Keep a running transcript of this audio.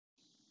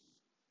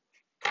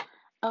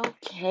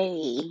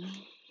Okay,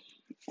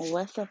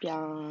 what's up,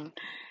 y'all?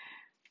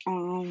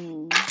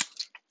 Um,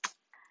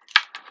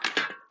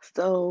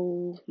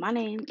 my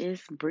name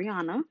is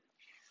Brianna,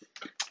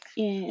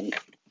 and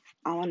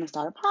I want to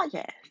start a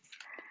podcast.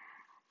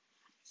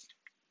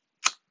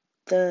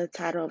 The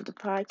title of the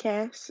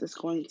podcast is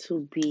going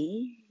to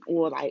be,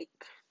 you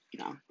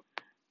know,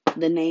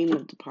 the name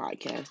of the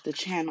podcast. The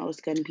channel is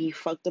going to be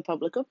 "Fuck the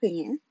Public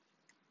Opinion."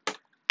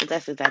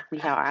 That's exactly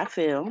how I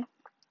feel.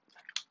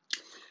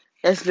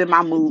 That's been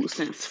my mood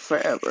since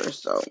forever.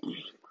 So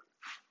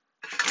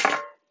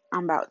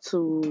I'm about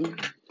to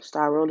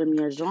start rolling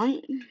me a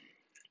joint.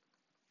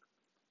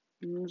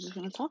 And we're just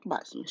gonna talk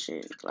about some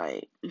shit,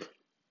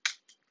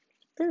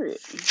 period.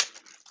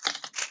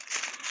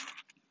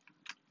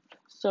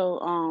 So,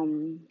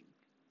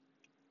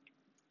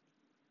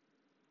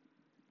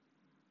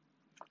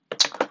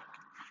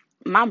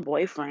 my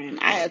boyfriend,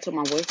 I had told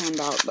my boyfriend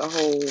about the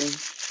whole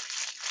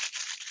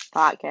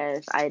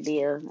podcast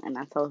idea, and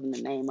I told him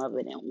the name of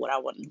it and what I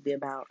wanted to be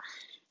about,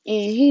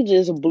 and he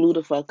just blew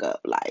the fuck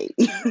up.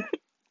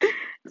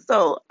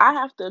 So I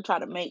have to try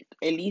to make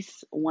at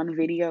least one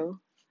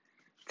video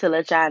to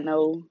let y'all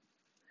know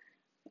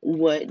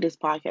what this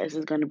podcast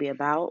is going to be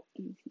about,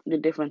 the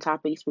different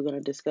topics we're going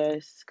to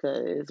discuss.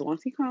 Because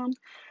once he comes,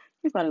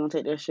 he's probably going to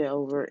take that shit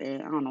over,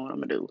 and I don't know what I'm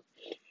going to do.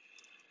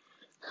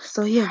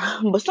 So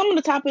yeah, but some of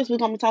the topics we're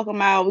gonna be talking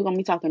about, we're gonna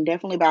be talking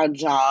definitely about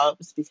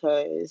jobs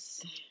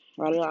because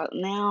right about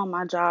now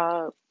my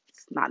job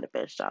is not the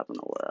best job in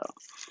the world.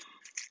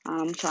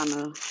 I'm trying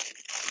to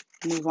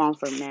move on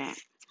from that.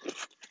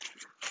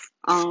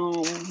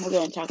 We're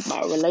gonna talk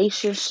about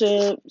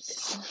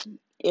relationships.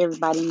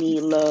 Everybody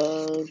need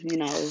love,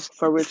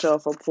 for rich or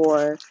for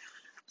poor.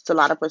 It's a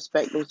lot of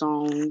perspectives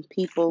on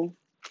people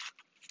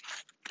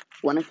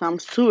when it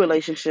comes to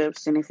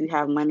relationships, and if you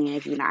have money, and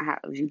if you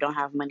don't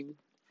have money.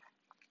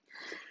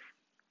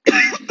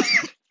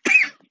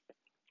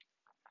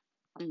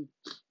 Mm,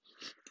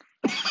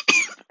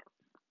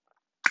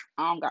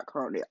 I don't got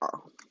corona at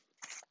all.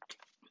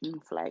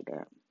 Flag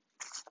that.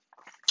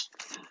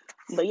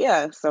 But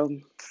yeah, so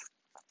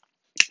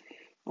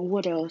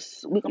what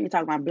else? We're gonna be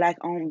talking about black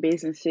owned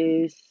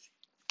businesses,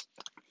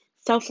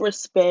 self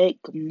respect,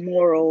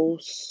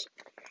 morals,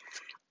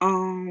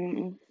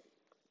 um,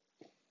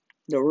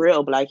 the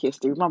real black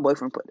history. My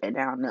boyfriend put that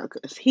down there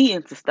because he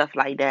into stuff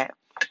like that.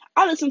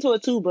 I listen to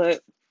it too,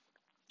 but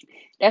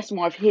that's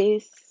more of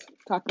his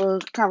type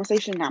of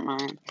conversation, not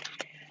mine.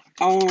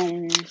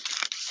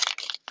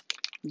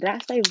 Did I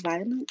say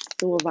violence?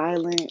 Through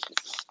violence.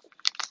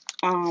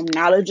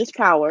 Knowledge is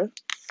power,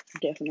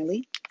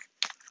 definitely.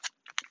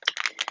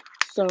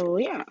 So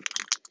yeah.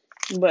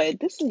 But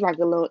this is like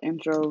a little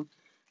intro,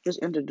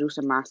 just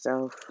introducing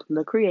myself,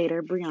 the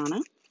creator,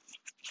 Brianna.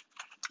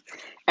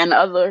 And the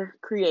other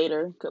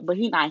creator, but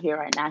he not here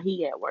right now.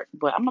 He at work.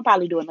 But I'm gonna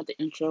probably do another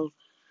intro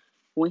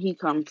when he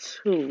comes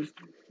too,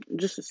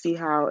 just to see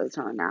how it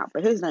turned out.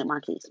 But his name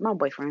Marquise, my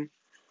boyfriend,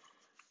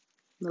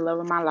 the love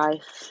of my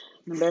life,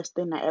 the best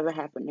thing that ever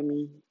happened to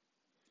me.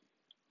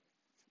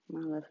 I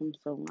love him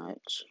so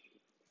much.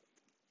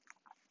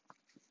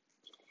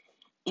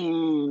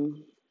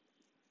 And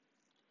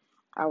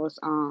I was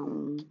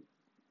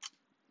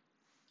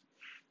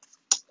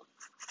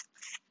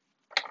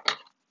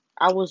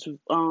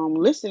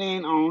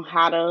listening on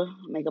how to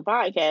make a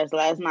podcast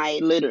last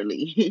night,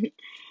 literally.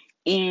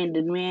 And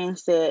the man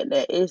said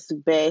that it's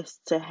best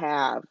to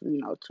have,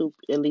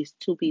 at least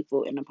two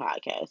people in the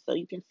podcast so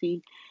you can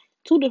see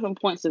two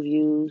different points of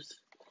views.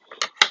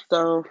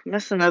 So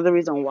that's another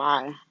reason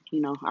why,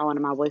 I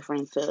wanted my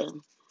boyfriend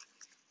to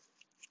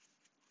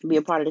be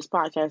a part of this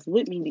podcast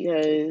with me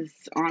because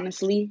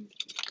honestly,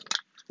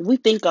 we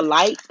think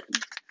alike,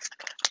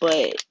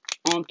 but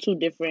on two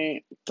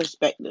different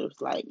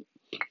perspectives. Like,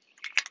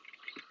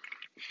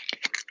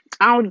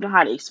 I don't know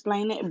how to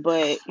explain it,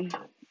 but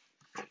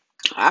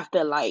I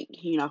feel like,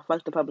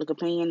 fuck the public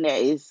opinion,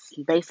 that is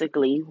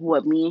basically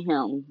what me and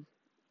him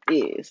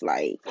is.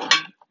 Like,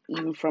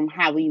 even from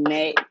how we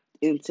met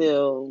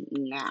until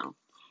now.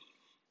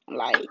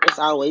 Like, it's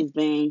always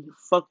been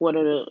fuck what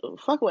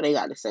they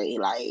got to say.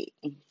 Like,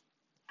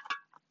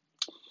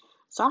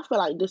 so I feel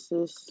like this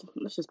is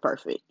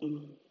perfect.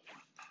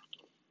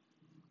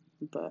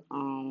 But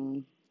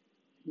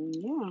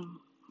yeah,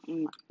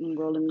 I'm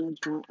rolling me a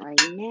joint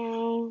right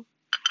now.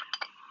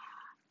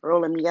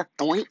 Rolling me a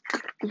joint.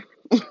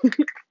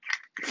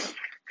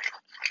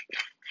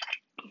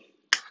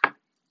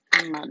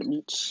 I'm about to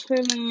be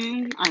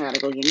chilling. I gotta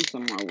go get me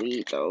some more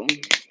weed though.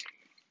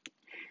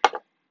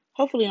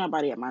 Hopefully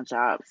nobody at my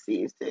job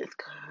sees this.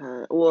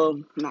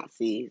 Well, not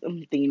sees.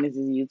 I'm thinking this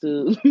is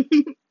YouTube.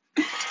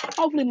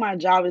 Hopefully my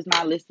job is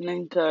not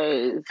listening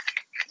because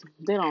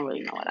they don't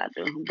really know what I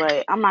do.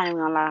 But I'm not even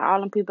gonna lie. All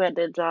them people at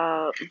that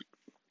job,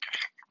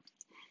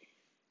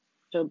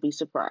 they'll be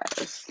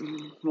surprised.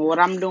 What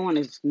I'm doing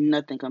is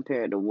nothing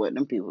compared to what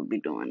them people be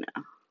doing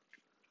now.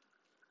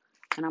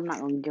 And I'm not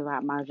gonna give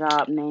out my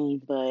job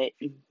name, but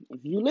if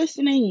you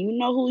listening, you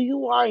know who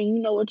you are and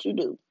you know what you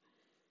do.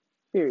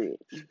 Period.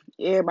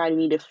 Everybody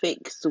need a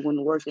fix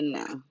when working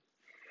now.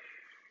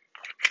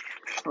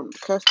 from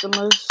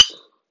customers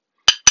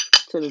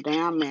to the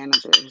damn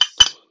managers.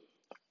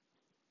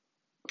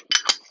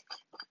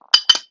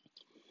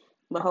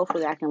 But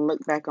hopefully, I can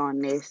look back on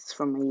this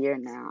from a year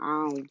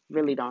now.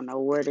 Really don't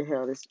know where the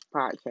hell this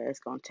podcast is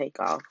gonna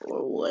take off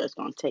or where it's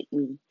gonna take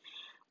me.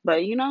 But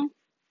I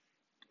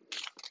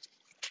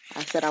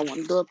said I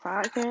want to do a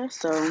podcast,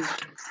 so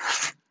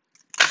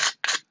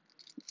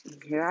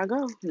here I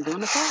go, doing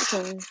the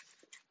podcast.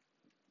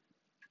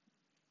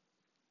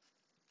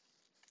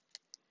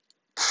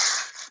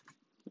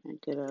 I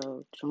did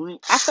a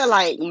joint. I feel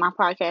like my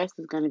podcast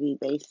is gonna be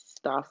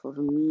based off of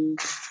me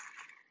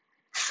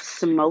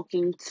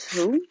smoking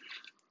too.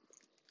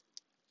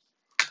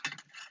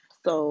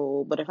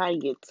 So, but if I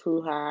get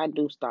too high, I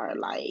do start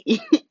like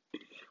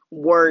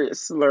word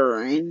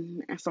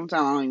slurring. And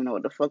sometimes I don't even know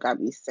what the fuck I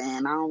be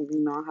saying. I don't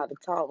even know how to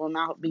talk when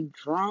I be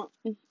drunk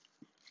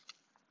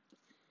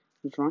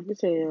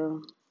as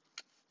hell.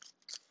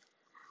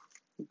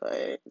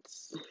 But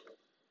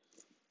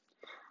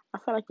I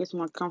feel like it's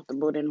more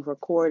comfortable than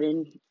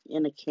recording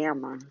in a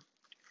camera.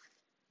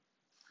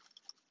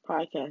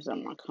 Podcasts are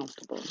more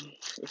comfortable,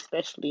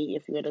 especially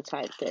if you're the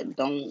type that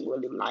don't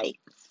really like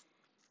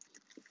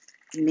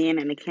being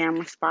in the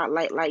camera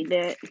spotlight like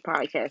that.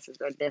 Podcasts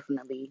are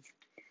definitely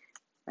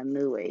a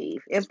new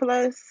wave. And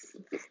plus,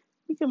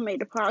 you can make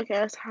the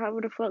podcast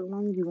however the fuck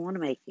long you want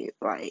to make it.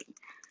 Like,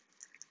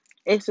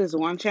 it's this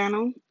one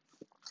channel.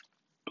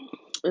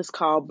 It's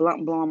called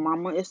Blunt Blowing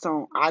Mama. It's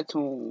on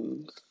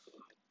iTunes,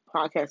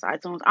 podcast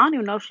iTunes. I don't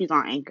even know if she's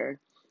on Anchor,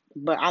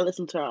 but I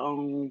listen to her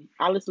on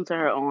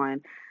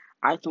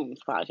iTunes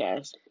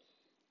podcast.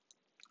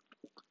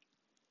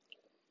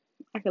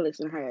 I can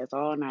listen to her ass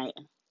all night.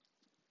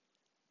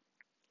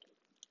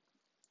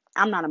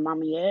 I'm not a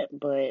mama yet,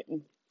 but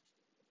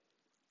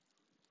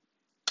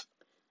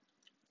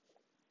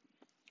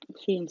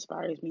she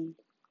inspires me.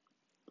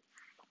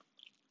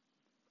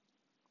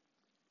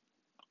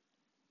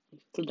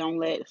 So don't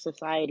let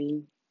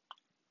society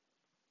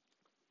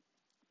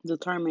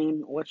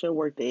determine what your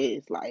worth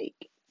is. Like,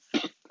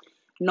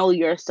 know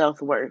your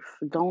self worth.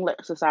 Don't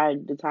let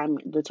society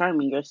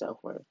determine your self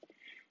worth.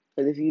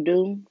 Because if you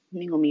do,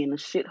 you're gonna be in a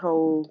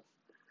shithole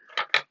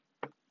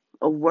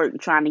of work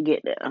trying to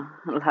get there.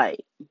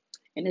 Like,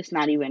 and it's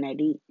not even that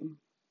deep.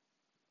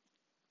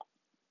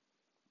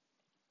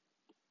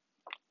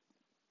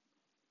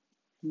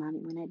 Not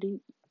even that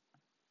deep.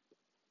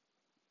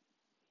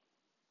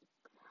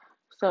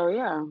 So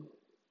yeah,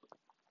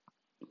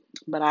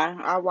 but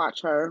I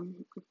watch her.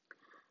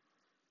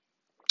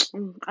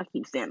 I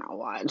keep saying I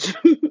watch.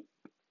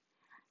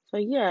 So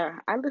yeah,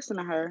 I listen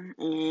to her,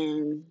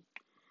 and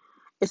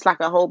it's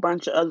like a whole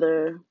bunch of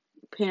other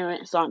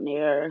parents on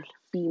there,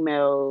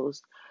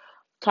 females,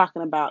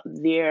 talking about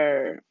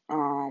their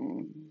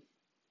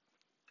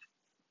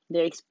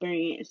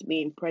experience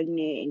being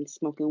pregnant and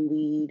smoking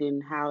weed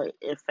and how it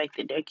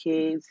affected their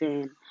kids,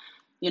 and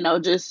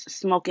just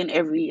smoking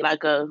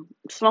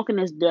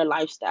is their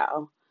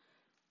lifestyle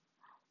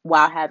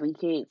while having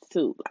kids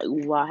too, like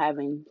while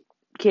having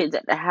kids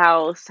at the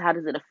house. How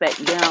does it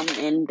affect them?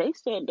 And they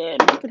said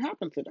that nothing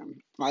happened to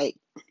them. Like,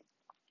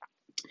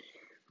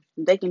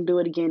 they can do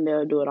it again,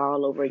 they'll do it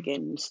all over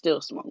again and still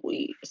smoke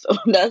weed. So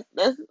that's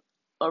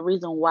a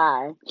reason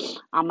why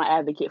I'm an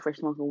advocate for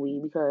smoking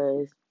weed,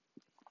 because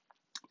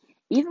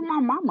even my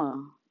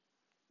mama,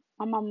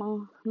 let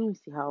me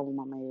see how old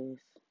my mama is.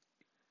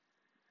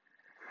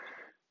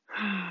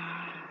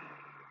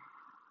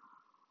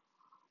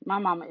 My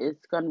mama is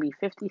gonna be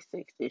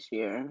 56 this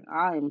year.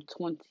 I am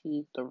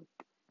 22.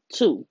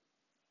 It's on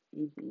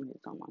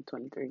my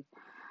 23.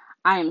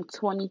 I am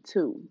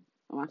 22.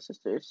 My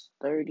sister's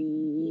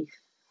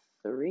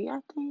 33, I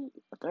think,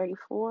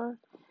 34.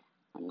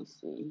 Let me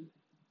see.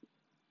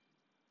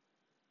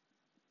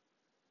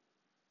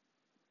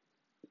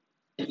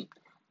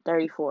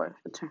 34.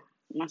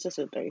 My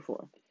sister's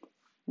 34.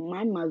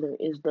 My mother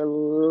is the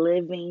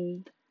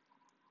living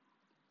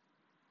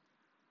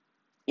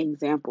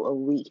example of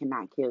weed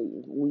cannot kill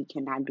you. Weed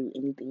cannot do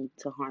anything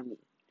to harm you.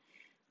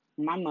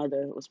 My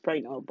mother was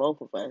pregnant with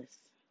both of us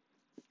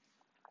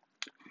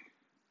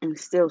and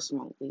still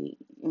smoked weed,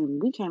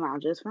 and we came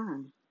out just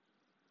fine.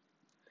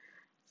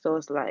 So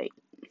it's like,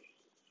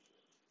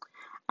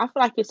 I feel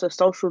like it's a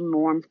social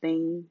norm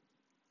thing,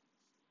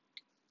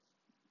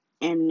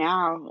 and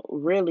now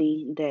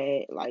really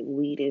that like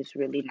weed is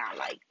really not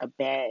like a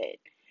bad.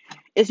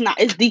 It's not.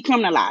 It's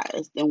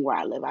decriminalized in where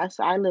I live.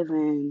 I live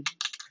in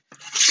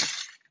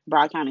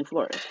Broward County,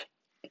 Florida,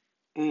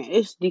 and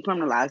it's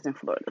decriminalized in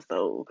Florida.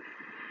 So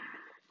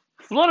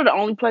Florida, the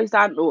only place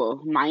I know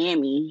of,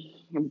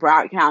 Miami and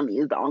Broward County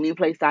is the only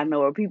place I know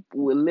where people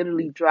will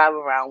literally drive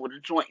around with a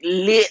joint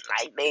lit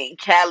like they in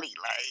Cali.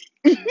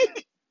 Like,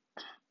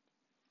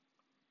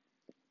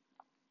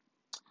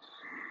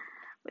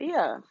 but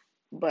yeah.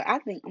 But I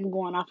think I'm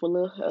going off a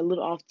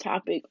little off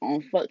topic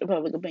on fuck the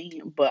public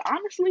opinion. But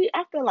honestly,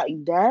 I feel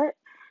like that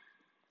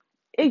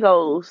it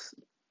goes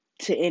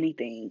to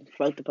anything.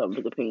 Fuck the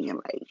public opinion.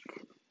 Like,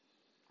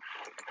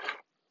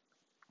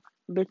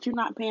 but you're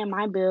not paying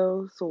my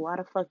bills, so why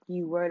the fuck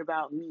you worried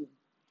about me?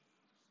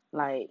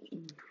 Like,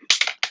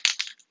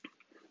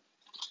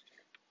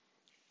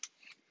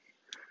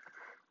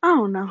 I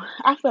don't know.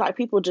 I feel like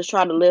people just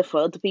try to live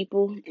for other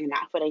people and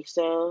not for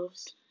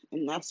themselves,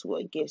 and that's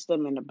what gets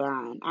them in the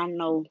bind. I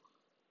know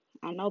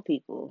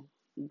people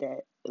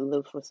that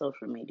live for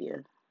social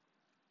media,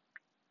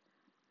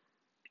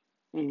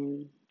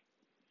 and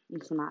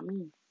it's not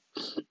me.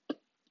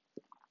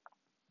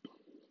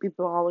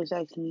 People always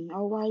ask me,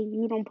 "Oh, why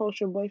you don't post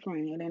your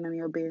boyfriend? It ain't none of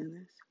your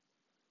business."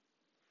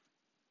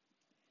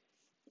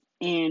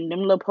 And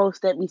them little posts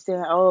that be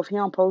saying, "Oh, if he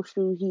don't post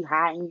you, he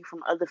hiding you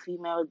from other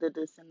females, that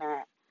this and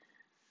that."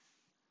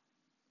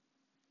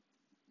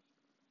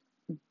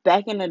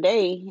 Back in the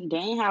day, they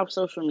didn't have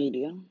social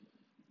media.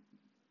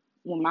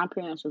 When my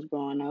parents was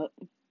growing up,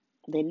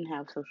 they didn't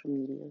have social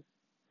media. A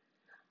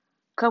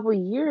couple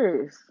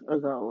years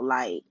ago,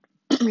 like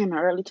in the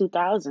early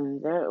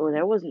 2000s,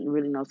 there wasn't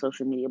really no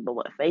social media. But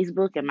what,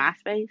 Facebook and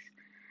MySpace?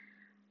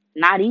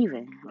 Not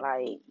even.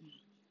 Like,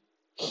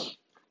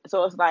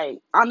 so it's like,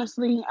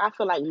 honestly, I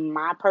feel like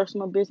my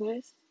personal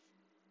business,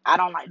 I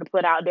don't like to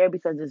put out there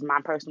because it's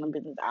my personal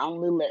business. I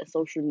only let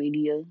social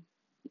media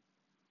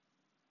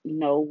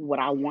know what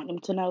I want them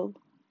to know.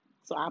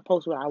 So I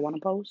post what I want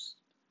to post.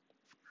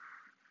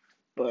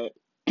 But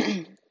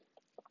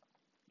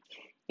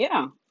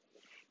yeah,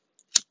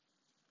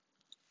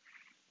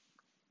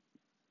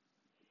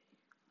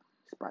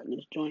 Sprite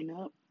just join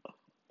up.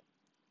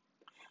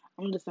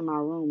 I'm just in my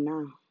room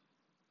now.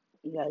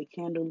 You got a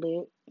candle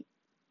lit.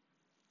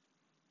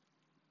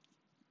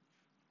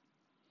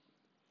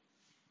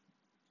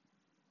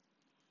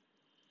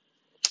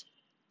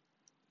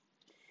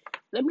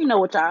 Let me know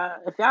what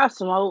y'all, if y'all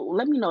smoke,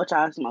 let me know what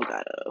y'all smoke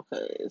out of.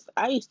 Because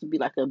I used to be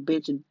like a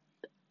bitch.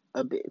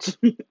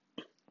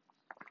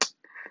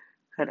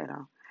 Cut that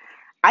off.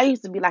 I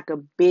used to be like a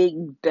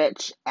big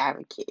Dutch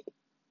advocate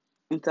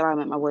until I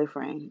met my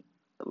boyfriend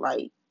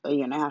like a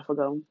year and a half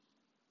ago.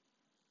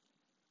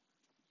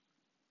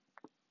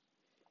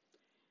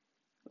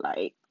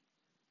 Like,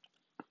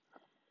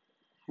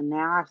 and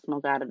now I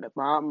smoke out of the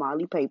Bob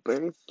Marley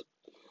papers.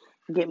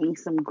 Get me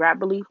some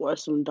grabber leaf or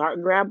some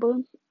dark grabber,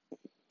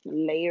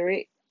 layer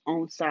it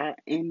on side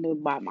in the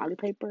Bob Marley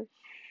paper.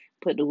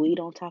 Put the weed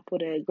on top of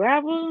the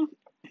grabber.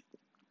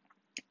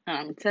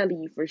 I'm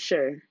telling you for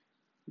sure,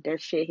 that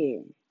shit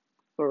here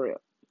for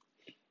real.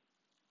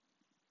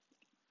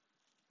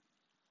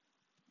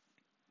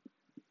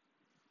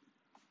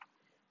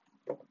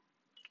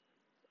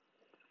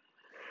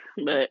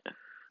 But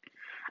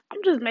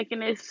I'm just making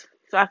this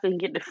so I can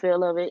get the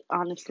feel of it.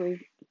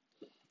 Honestly,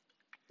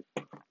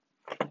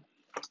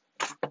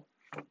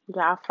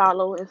 y'all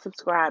follow and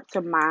subscribe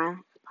to my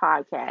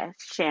podcast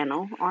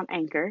channel on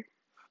Anchor.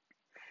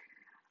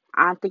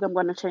 I think I'm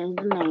gonna change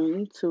the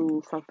name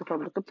to Fuck the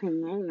Public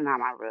Opinion, and not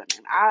my real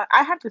name.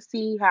 I have to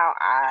see how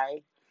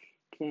I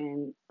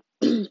can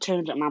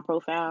change up my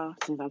profile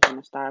since I'm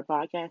gonna start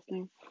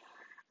podcasting.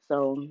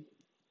 So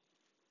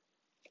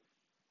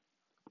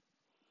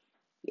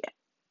yeah,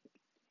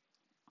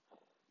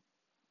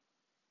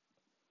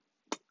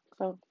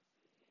 so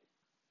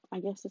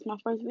I guess it's my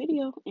first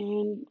video,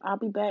 and I'll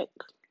be back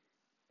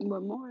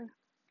with more.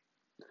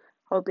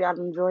 Hope y'all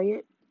enjoy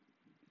it.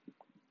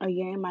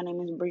 Again, my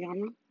name is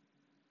Brianna,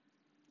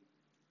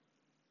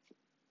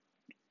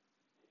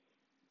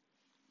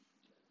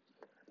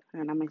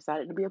 and I'm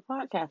excited to be a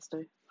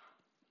podcaster.